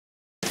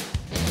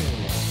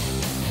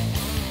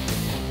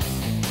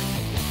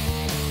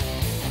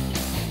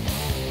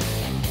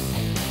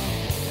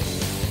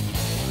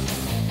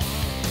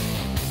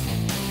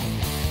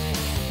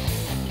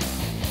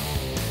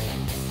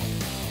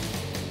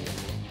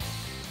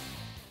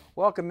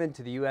Welcome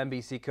into the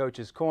UMBC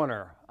Coach's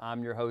Corner.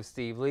 I'm your host,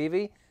 Steve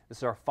Levy. This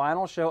is our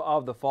final show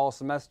of the fall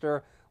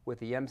semester with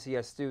the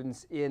MCS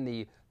students in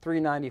the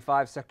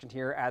 395 section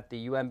here at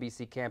the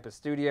UMBC campus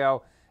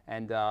studio.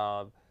 And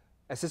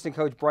Assistant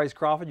Coach Bryce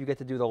Crawford, you get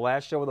to do the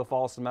last show of the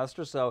fall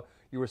semester. So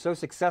you were so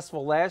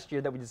successful last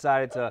year that we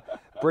decided to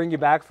bring you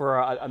back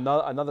for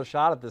another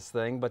shot at this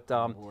thing. But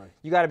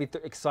you got to be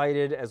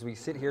excited as we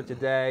sit here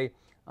today.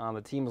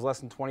 The team is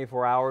less than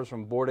 24 hours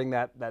from boarding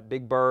that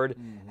big bird,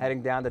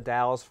 heading down to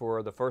Dallas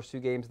for the first two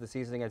games of the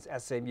season against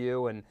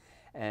SMU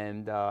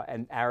and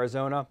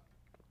Arizona.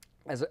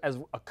 As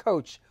a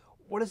coach,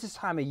 what is this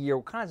time of year?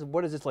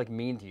 What does this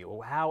mean to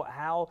you?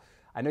 How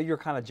I know you're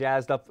kind of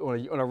jazzed up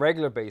on a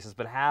regular basis,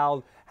 but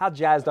how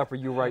jazzed up are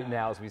you right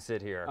now as we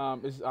sit here?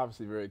 It's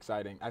obviously very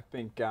exciting. I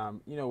think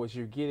as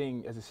you're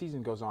getting as the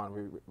season goes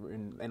on,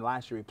 and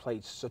last year we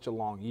played such a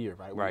long year,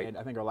 right? Right.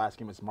 I think our last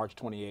game was March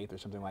 28th or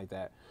something like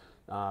that.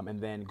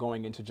 And then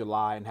going into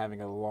July and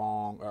having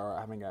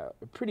a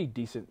pretty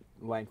decent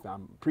length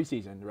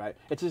preseason, right?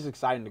 It's just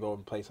exciting to go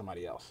and play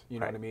somebody else. You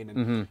know what I mean?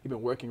 And you've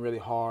been working really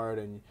hard,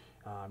 and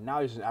now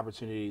there's an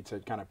opportunity to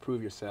kind of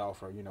prove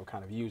yourself, or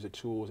kind of use the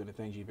tools and the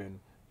things you've been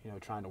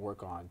trying to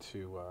work on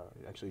to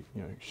actually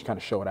kind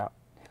of show it out.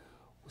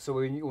 So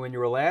when you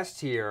were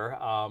last here,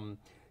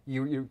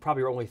 you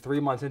probably were only 3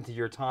 months into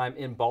your time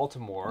in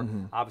Baltimore,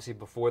 obviously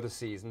before the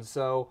season.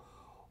 So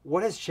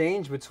what has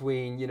changed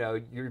between,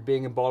 you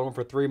being in Baltimore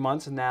for 3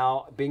 months and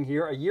now being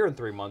here a year and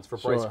 3 months for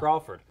Bryce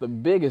Crawford? The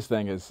biggest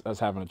thing is us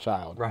having a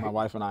child. Right. My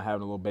wife and I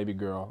having a little baby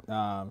girl,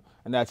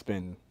 and that's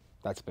been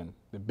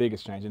the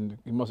biggest change and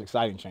the most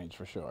exciting change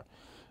for sure.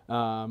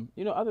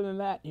 Other than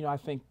that, I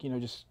think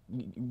just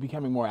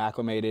becoming more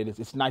acclimated.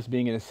 It's nice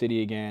being in a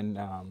city again.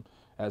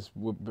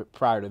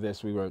 Prior to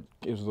this, it was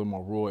a little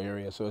more rural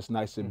area, so it's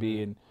nice to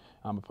be in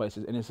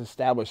places, and it's an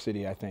established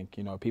city. I think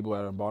people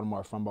that are in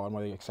Baltimore are from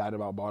Baltimore. They're excited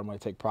about Baltimore. They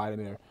take pride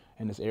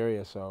in this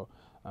area. So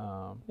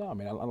I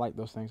like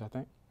those things, I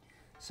think.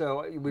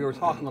 So we were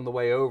talking on the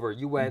way over.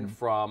 You went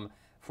from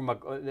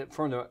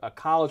a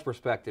college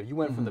perspective, you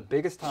went from the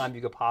biggest time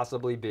you could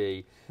possibly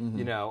be,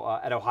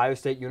 at Ohio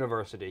State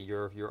University,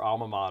 your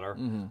alma mater,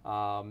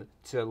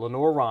 to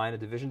Lenoir-Rhyne, a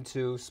Division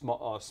II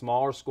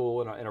smaller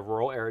school in a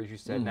rural area, as you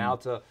said, now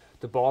to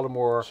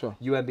Baltimore,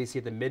 UMBC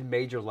at the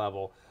mid-major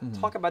level.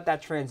 Talk about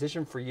that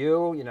transition for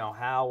you.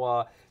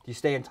 How do you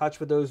stay in touch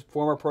with those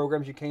former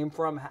programs you came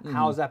from?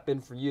 How has that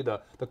been for you?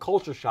 The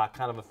culture shock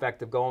kind of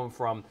effect of going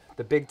from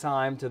the big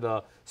time to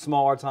the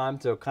smaller time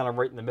to kind of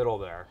right in the middle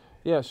there.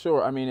 Yeah,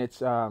 sure. I mean,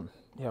 it's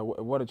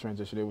what a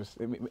transition it was.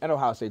 At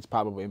Ohio State's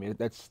probably.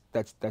 That's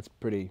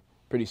pretty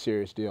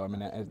serious deal. I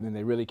mean, and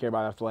they really care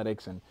about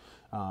athletics, and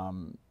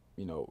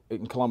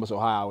in Columbus,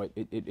 Ohio,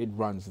 it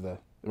runs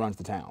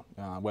the town,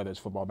 whether it's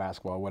football,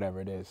 basketball,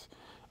 whatever it is.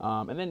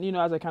 And then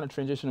as I kind of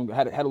transitioned,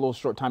 had a little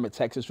short time at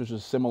Texas, which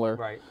was similar.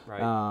 Right.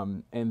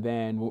 And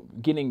then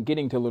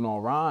getting to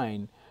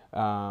Lenoir-Rhyne.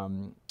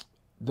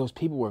 Those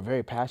people were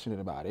very passionate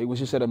about it. It was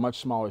just at a much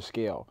smaller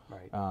scale.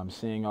 Right.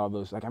 Seeing all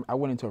those, I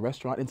went into a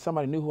restaurant and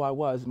somebody knew who I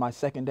was my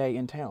second day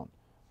in town,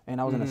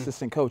 and I was an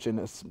assistant coach in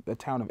a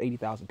town of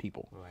 80,000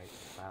 people. Right.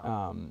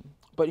 Wow.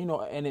 But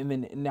and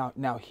then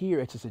now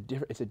here it's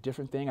a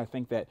different thing. I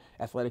think that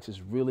athletics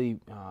is really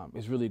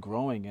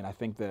growing, and I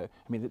think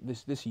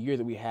this year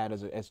that we had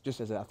as an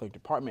athletic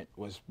department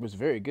was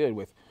very good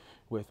with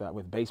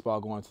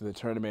baseball going to the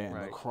tournament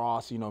and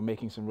lacrosse,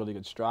 making some really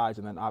good strides,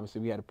 and then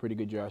obviously we had a pretty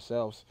good year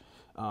ourselves.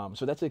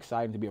 So that's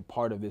exciting to be a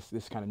part of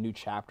this kind of new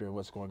chapter of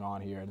what's going on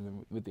here, and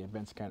then with the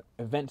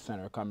event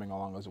center coming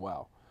along as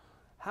well.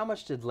 How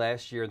much did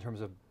last year, in terms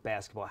of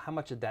basketball, how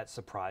much did that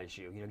surprise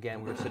you?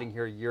 Again, we were sitting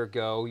here a year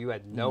ago. You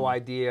had no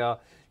idea,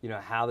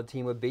 how the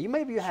team would be.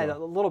 Maybe you had a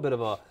little bit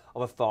of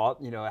a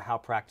thought, how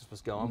practice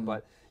was going.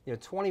 But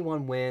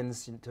 21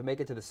 wins to make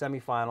it to the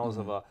semifinals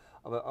of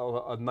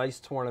a nice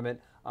tournament.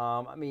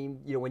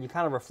 When you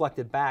kind of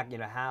reflected back,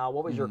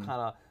 what was your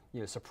kind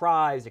of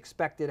surprise,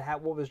 expected?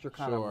 What was your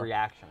kind of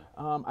reaction?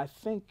 I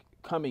think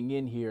coming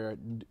in here,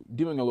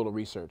 doing a little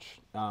research.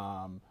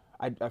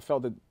 I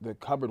felt that the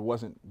cupboard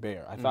wasn't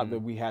bare. I thought that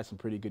we had some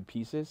pretty good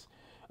pieces.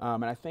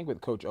 And I think with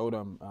Coach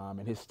Odom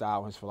and his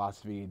style, his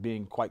philosophy,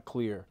 being quite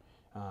clear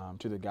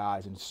to the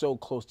guys and so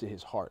close to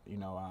his heart,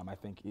 I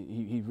think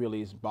he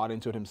really is bought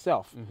into it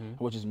himself,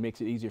 which just makes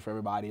it easier for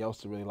everybody else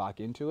to really lock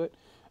into it.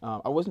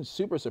 I wasn't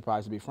super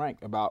surprised, to be frank,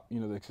 about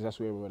the success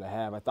we were able to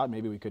have. I thought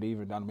maybe we could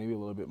even done maybe a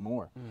little bit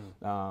more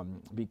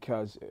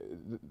because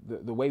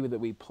the way that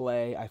we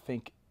play, I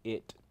think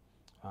it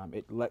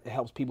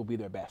helps people be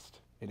their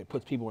best. And it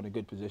puts people in a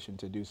good position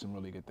to do some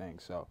really good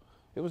things. So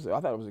I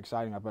thought it was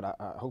exciting, but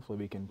hopefully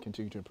we can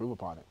continue to improve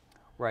upon it.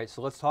 Right.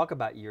 So let's talk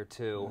about year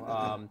two.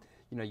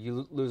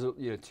 You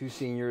lose two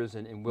seniors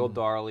in Will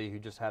Darley, who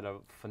just had a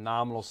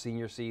phenomenal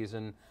senior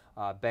season.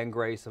 Ben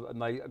Grace,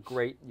 a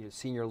great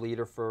senior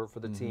leader for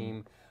the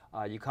team.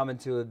 You come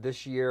into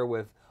this year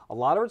with a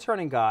lot of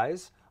returning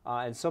guys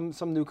and some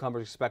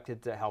newcomers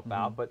expected to help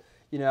out. But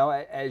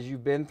as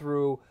you've been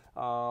through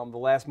the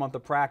last month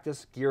of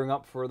practice, gearing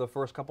up for the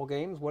first couple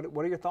games. What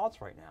are your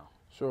thoughts right now?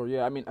 Sure,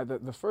 yeah. I mean,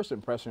 the first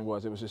impression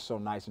was it was just so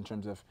nice in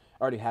terms of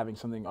already having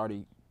something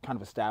already kind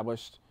of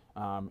established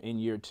in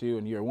year 2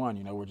 and year 1.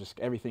 You know,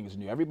 everything is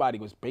new. Everybody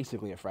was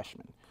basically a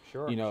freshman.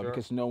 Sure, you know, sure.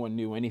 because no one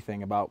knew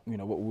anything about, you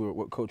know,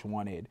 what Coach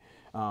wanted.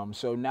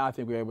 So now I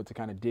think we're able to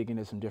kind of dig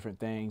into some different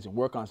things and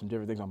work on some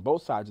different things on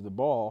both sides of the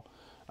ball,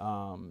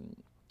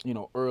 you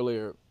know,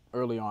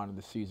 early on in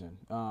the season.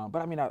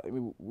 But I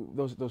mean,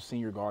 those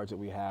senior guards that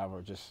we have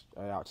are just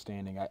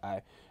outstanding.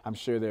 I'm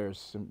sure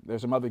there's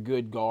some other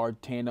good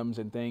guard tandems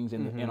and things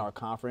in our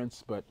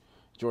conference, but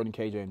Jordan,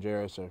 KJ, and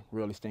Jarris are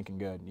really stinking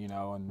good, you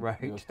know, and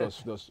right.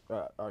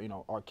 you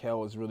know,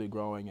 Arkell is really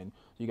growing, and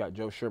you got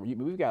Joe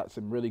Sherman. We've got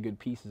some really good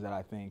pieces that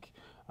I think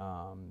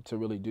to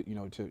really do, you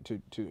know,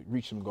 to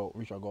reach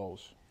our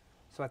goals.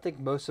 So I think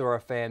most of our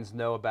fans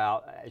know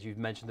about, as you've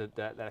mentioned,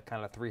 that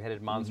kind of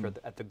three-headed monster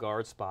at the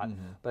guard spot.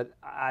 But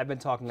I've been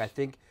talking, I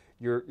think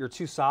your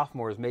 2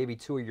 sophomores, maybe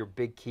 2 of your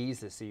big keys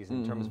this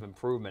season in terms of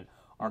improvement.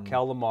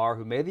 Arkell Lamar,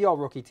 who made the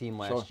all-rookie team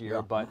last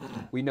year, but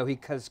we know he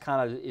kind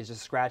of is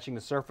just scratching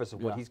the surface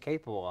of what he's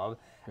capable of.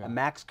 And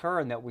Max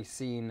Curran, that we've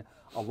seen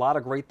a lot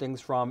of great things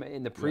from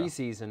in the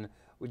preseason.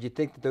 Would you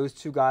think that those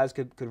 2 guys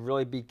could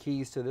really be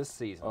keys to this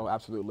season? Oh,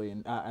 absolutely.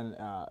 And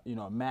you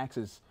know, Max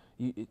is,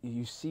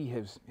 you see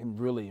him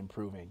really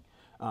improving.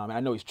 And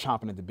I know he's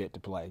chomping at the bit to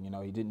play. You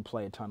know, he didn't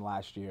play a ton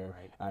last year,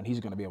 and he's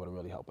going to be able to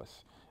really help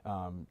us.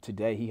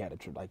 Today he had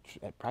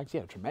at practice, he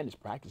had a tremendous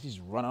practice. He's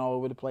running all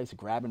over the place,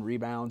 grabbing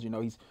rebounds. You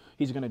know, he's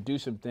going to do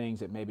some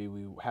things that maybe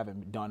we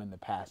haven't done in the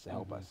past to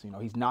help us. You know,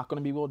 he's not going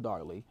to be Will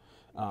Darley,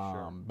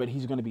 but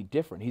he's going to be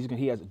different.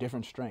 He has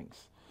different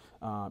strengths.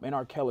 And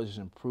Arkell is just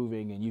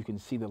improving, and you can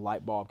see the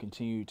light bulb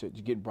continue to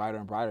get brighter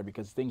and brighter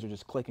because things are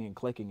just clicking and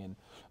clicking, and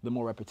the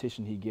more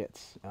repetition he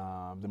gets,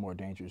 the more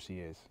dangerous he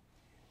is.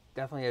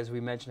 Definitely, as we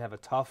mentioned, have a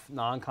tough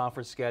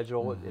non-conference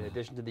schedule. In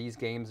addition to these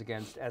games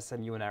against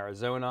SMU and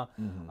Arizona,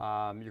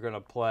 you're going to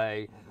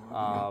play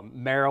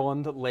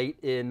Maryland late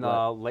in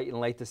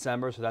late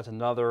December. So that's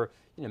another,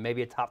 you know,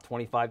 maybe a top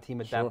 25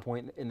 team at that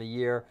point in the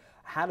year.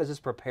 How does this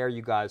prepare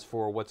you guys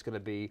for what's going to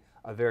be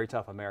a very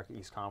tough America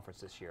East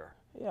Conference this year?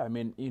 Yeah, I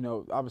mean, you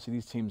know, obviously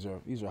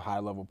these are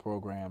high-level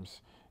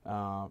programs.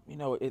 You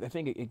know, I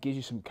think it gives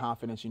you some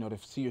confidence, you know, to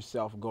see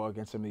yourself go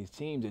against some of these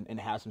teams and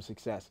have some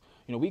success.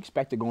 You know, we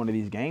expect to go into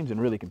these games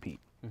and really compete.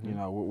 You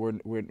know,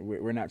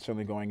 we're not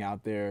certainly going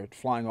out there,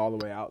 flying all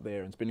the way out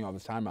there and spending all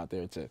this time out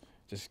there to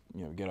just,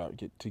 you know,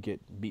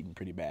 get beaten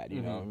pretty bad.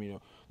 You know, I mean, you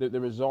know, the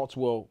results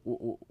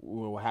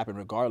will happen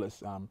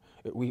regardless.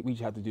 We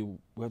just have to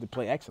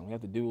play excellent. We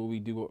have to do what we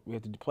do. We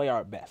have to play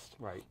our best.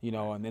 Right. You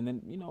know, and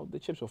then you know, the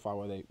chips will fall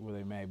where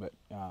they may. But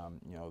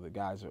you know, the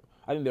guys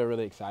I think they're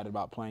really excited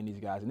about playing these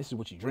guys, and this is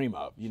what you dream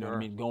of. You know what I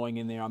mean? Going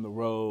in there on the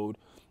road,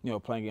 you know,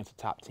 playing against a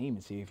top team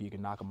and see if you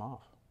can knock them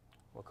off.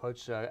 Well,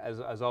 Coach,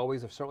 as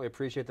always, I certainly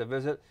appreciate the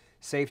visit.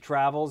 Safe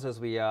travels as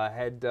we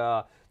head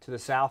to the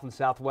south and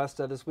southwest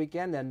this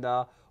weekend, and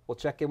we'll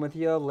check in with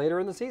you later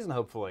in the season,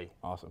 hopefully.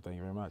 Awesome. Thank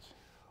you very much.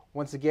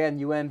 Once again,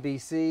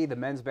 UMBC, the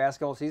men's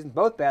basketball season,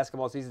 both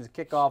basketball seasons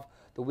kick off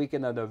the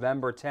weekend of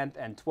November 10th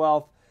and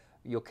 12th.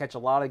 You'll catch a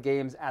lot of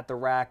games at the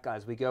rack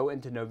as we go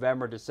into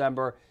November,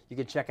 December. You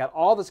can check out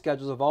all the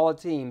schedules of all the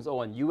teams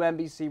on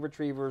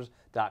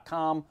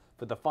umbcretrievers.com.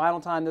 For the final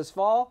time this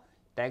fall,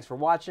 thanks for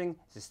watching.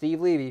 This is Steve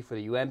Levy for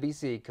the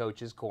UMBC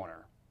Coach's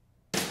Corner.